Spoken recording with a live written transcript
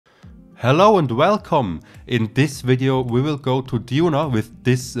Hello and welcome! In this video we will go to Duna with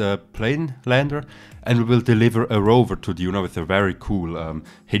this plane lander and we will deliver a rover to Duna with a very cool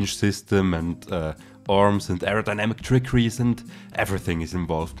hinge system and arms and aerodynamic trickeries, and everything is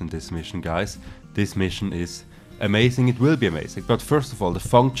involved in this mission, guys. This mission is amazing, it will be amazing. But first of all, the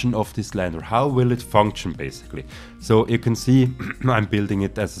function of this lander, how will it function basically? So you can see I'm building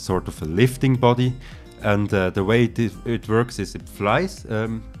it as a sort of a lifting body, and the way it works is it flies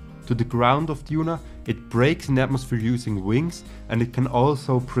to the ground of Duna, it brakes in the atmosphere using wings, and it can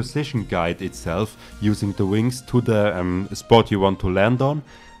also precision guide itself using the wings to the spot you want to land on,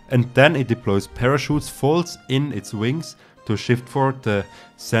 and then it deploys parachutes, folds in its wings to shift forward the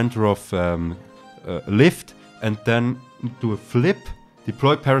center of lift, and then do a flip,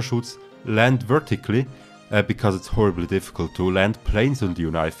 deploy parachutes, land vertically, because it's horribly difficult to land planes on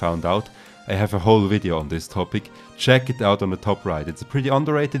Duna, I found out. I have a whole video on this topic, check it out on the top right. It's a pretty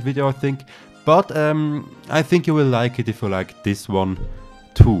underrated video, I think, but I think you will like it if you like this one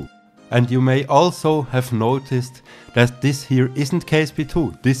too. And you may also have noticed that this here isn't KSP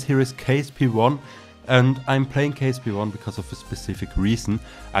 2, this here is KSP 1, and I'm playing KSP 1 because of a specific reason.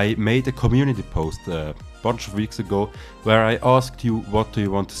 I made a community post a bunch of weeks ago where I asked you what do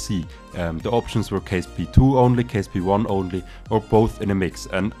you want to see. The options were KSP 2 only, KSP 1 only, or both in a mix,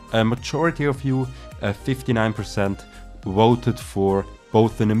 and a majority of you, 59%, voted for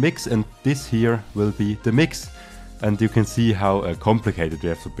both in a mix, and this here will be the mix. And you can see how complicated we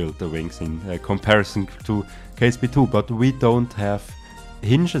have to build the wings in comparison to KSP 2, but we don't have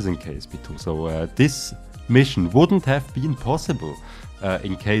hinges in KSP 2, so this mission wouldn't have been possible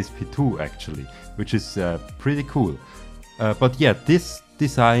in KSP 2 actually, which is pretty cool. But yeah, this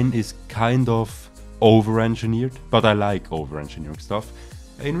design is kind of over-engineered, but I like over-engineering stuff.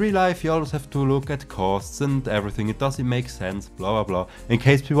 In real life you always have to look at costs and everything, does it make sense, blah blah blah. In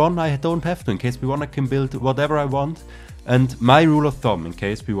KSP 1 I don't have to, in KSP 1 I can build whatever I want, and my rule of thumb in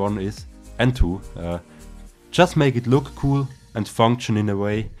KSP 1 is, and 2, just make it look cool and function in a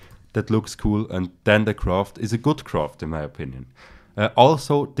way that looks cool, and then the craft is a good craft in my opinion.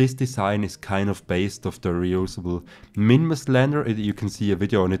 Also, this design is kind of based off the reusable Minmus lander. You can see a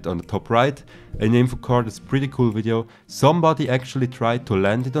video on it on the top right. In the info card, it's a pretty cool video. Somebody actually tried to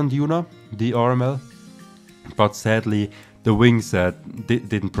land it on Duna, the RML, but sadly the wings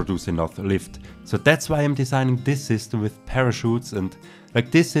didn't produce enough lift. So that's why I'm designing this system with parachutes, and like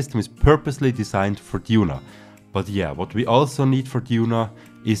this system is purposely designed for Duna. But yeah, what we also need for Duna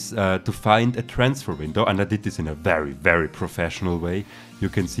is to find a transfer window, and I did this in a very professional way. You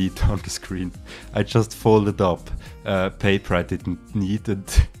can see it on the screen. I just folded up paper I didn't need,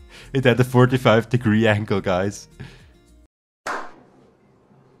 and it had a 45-degree angle, guys.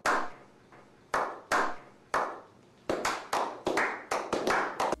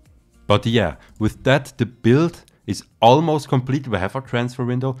 But yeah, with that the build is almost complete. We have our transfer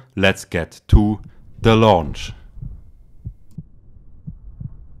window. Let's get to the launch.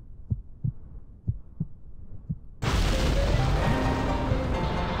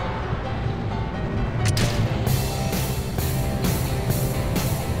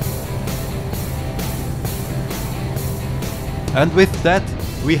 And with that,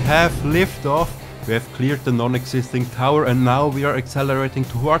 we have liftoff. We have cleared the non-existing tower, and now we are accelerating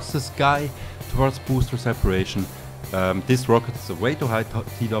towards the sky, towards booster separation. This rocket is a way too high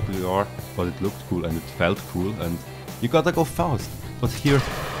TWR, but it looked cool and it felt cool, and you gotta go fast. But here,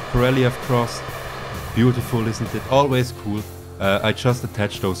 Paralax cross, beautiful, isn't it? Always cool. I just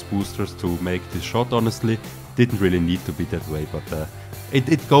attached those boosters to make this shot, honestly. Didn't really need to be that way, but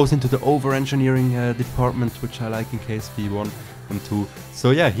it goes into the over-engineering department, which I like in KSP 1 and 2.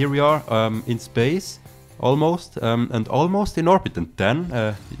 So yeah, here we are in space, almost, and almost in orbit. And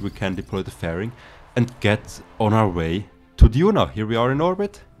then we can deploy the fairing and get on our way to Duna. Here we are in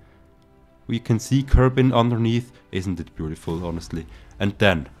orbit. We can see Kerbin underneath. Isn't it beautiful, honestly? And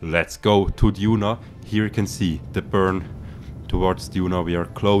then let's go to Duna. Here you can see the burn towards Duna. We are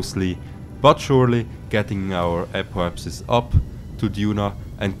closely but surely getting our apoapsis up to Duna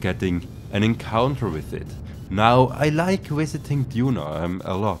and getting an encounter with it. Now, I like visiting Duna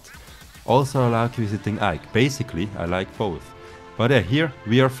a lot. Also I like visiting Ike. Basically, I like both. But yeah, here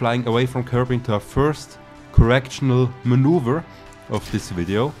we are flying away from Kerbin to our first correctional maneuver of this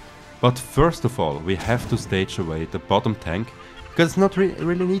video. But first of all, we have to stage away the bottom tank, because it's not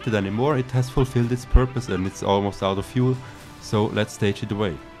really needed anymore. It has fulfilled its purpose and it's almost out of fuel. So let's stage it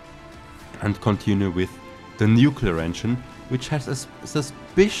away and continue with the nuclear engine, which has a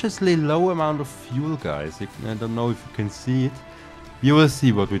suspiciously low amount of fuel, guys. I don't know if you can see it. You will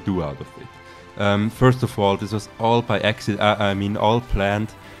see what we do out of it. First of all, this was all by accident, I mean all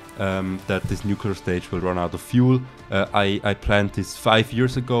planned. that this nuclear stage will run out of fuel. I planned this 5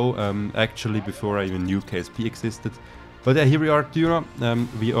 years ago, actually before I even knew KSP existed. But here we are at Duna.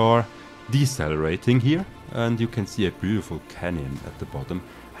 We are decelerating here, and you can see a beautiful canyon at the bottom.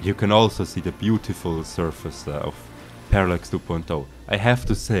 And you can also see the beautiful surface of Paralax 2.0. I have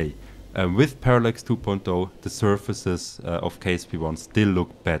to say, with Paralax 2.0, the surfaces of KSP 1 still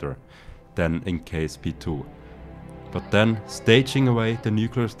look better than in KSP 2. But then, staging away the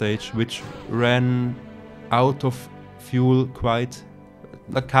nuclear stage, which ran out of fuel quite,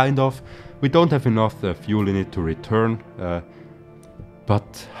 kind of. We don't have enough fuel in it to return.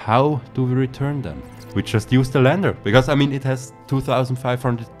 But how do we return then? We just use the lander, because I mean it has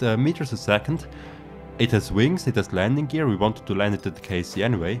 2,500 meters a second. It has wings, it has landing gear. We wanted to land it at the KC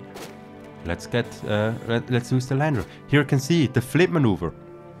anyway. Let's use the lander. Here you can see the flip maneuver.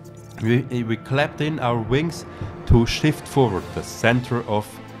 We clapped in our wings to shift forward the center of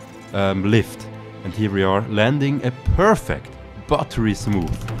lift, and here we are landing a perfect buttery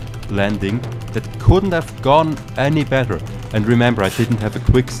smooth landing that couldn't have gone any better. And remember, I didn't have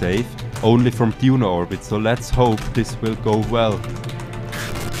a quick save, only from Duna orbit, so let's hope this will go well.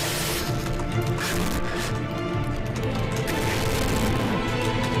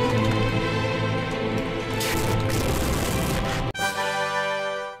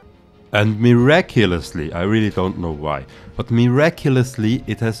 And miraculously, I really don't know why, but miraculously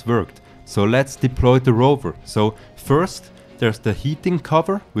it has worked. So let's deploy the rover. So first there's the heating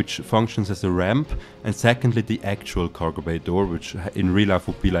cover, which functions as a ramp, and secondly the actual cargo bay door, which in real life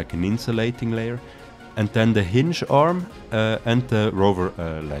would be like an insulating layer, and then the hinge arm and the rover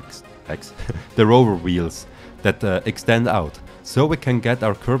legs, the rover wheels that extend out. So we can get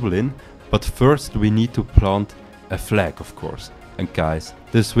our Kerbal in, but first we need to plant a flag, of course. And guys,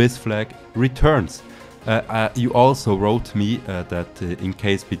 the Swiss flag returns. You also wrote me that in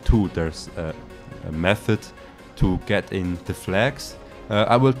KSP2 there's a method to get in the flags.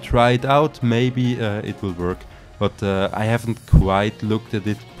 I will try it out, maybe it will work, but I haven't quite looked at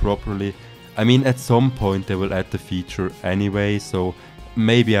it properly. I mean, at some point they will add the feature anyway, so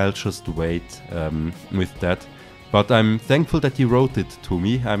maybe I'll just wait with that. But I'm thankful that you wrote it to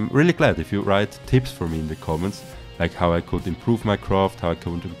me. I'm really glad if you write tips for me in the comments, like how I could improve my craft, how I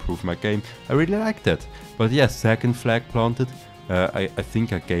could improve my game. I really like that. But yes, second flag planted. I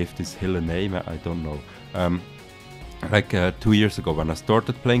think I gave this hill a name, I don't know. 2 years ago when I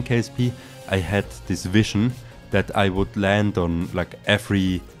started playing KSP, I had this vision that I would land on like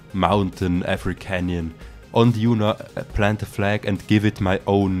every mountain, every canyon on Duna, plant a flag and give it my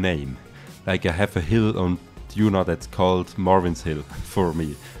own name. Like I have a hill on Duna that's called Marvin's Hill for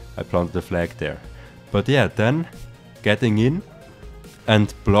me. I planted a flag there. But yeah, then getting in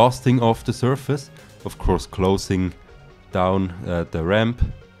and blasting off the surface, of course closing down the ramp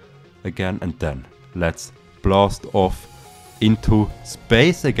again, and then let's blast off into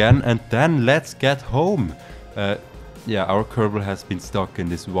space again, and then let's get home. Yeah, our Kerbal has been stuck in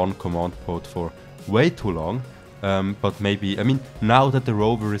this one command pod for way too long, but maybe, I mean, now that the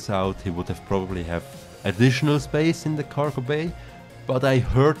rover is out, he would have probably have additional space in the cargo bay, but I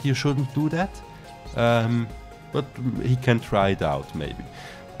heard you shouldn't do that. But he can try it out maybe.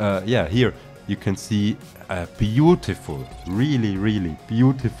 Yeah, here you can see a beautiful, really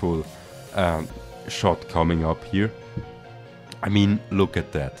beautiful shot coming up here. I mean, look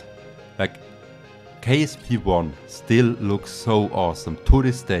at that. Like, KSP1 still looks so awesome to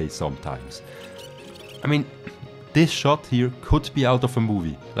this day sometimes. I mean, this shot here could be out of a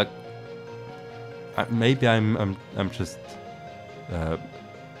movie. Like, maybe I'm just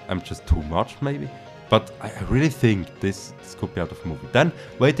too much maybe. But I really think this could be out of a movie. Then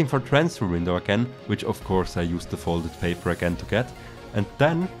waiting for transfer window again, which of course I used the folded paper again to get. And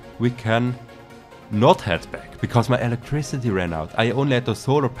then we can not head back, because my electricity ran out. I only had those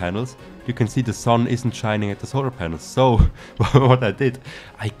solar panels. You can see the sun isn't shining at the solar panels. So what I did,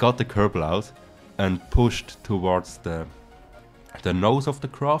 I got the Kerbal out and pushed towards the nose of the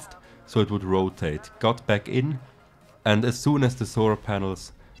craft so it would rotate. Got back in, and as soon as the solar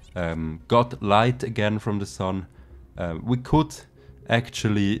panels got light again from the sun, we could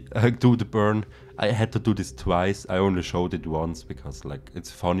actually do the burn. I had to do this twice. I only showed it once because like it's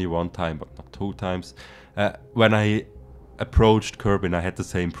funny one time, but not 2 times. When I approached Kerbin, I had the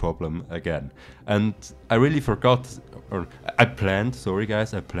same problem again, and I really forgot, or I planned, sorry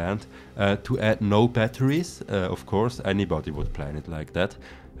guys, I planned to add no batteries. Of course, anybody would plan it like that,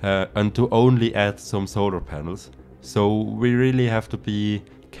 and to only add some solar panels. So we really have to be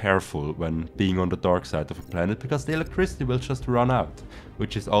careful when being on the dark side of a planet, because the electricity will just run out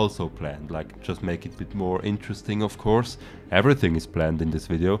which is also planned. Like, just make it a bit more interesting, of course. Everything is planned in this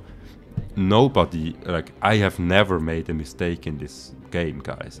video. Nobody, like, I have never made a mistake in this game,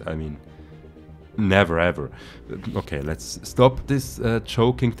 guys. I mean, never ever. Okay, let's stop this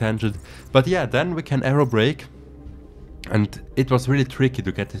choking tangent. But yeah, then we can aero brake. And it was really tricky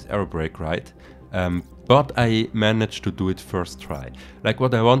to get this aero brake right. But I managed to do it first try. Like,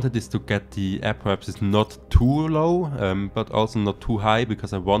 what I wanted is to get the apoapsis not too low, but also not too high,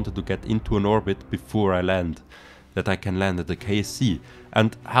 because I wanted to get into an orbit before I land, that I can land at the KSC.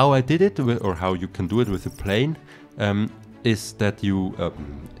 And how I did it, or how you can do it with a plane, is that you,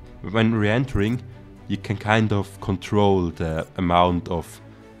 when re-entering, you can kind of control the amount of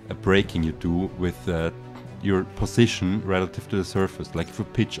braking you do with your position relative to the surface. Like, if you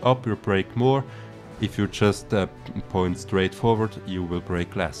pitch up, you brake more. If you just point straight forward, you will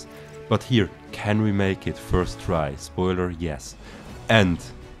brake less. But here, can we make it first try? Spoiler, yes. And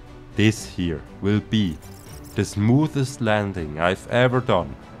this here will be the smoothest landing I've ever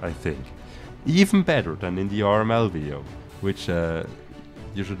done, I think. Even better than in the RML video, which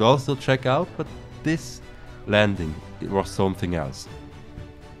you should also check out, but this landing, it was something else.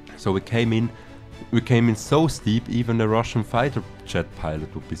 So we came in so steep, even a Russian fighter jet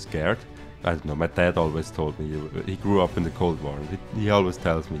pilot would be scared. I don't know, my dad always told me, he grew up in the Cold War, and he always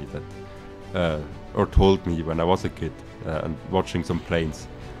tells me that, or told me when I was a kid, and watching some planes,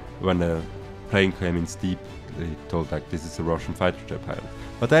 when a plane came in steep, he told, like, this is a Russian fighter jet pilot.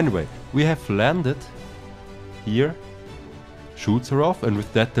 But anyway, we have landed here, shoots are off, and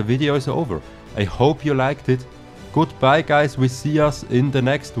with that the video is over. I hope you liked it. Goodbye guys, we see us in the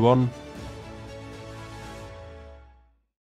next one.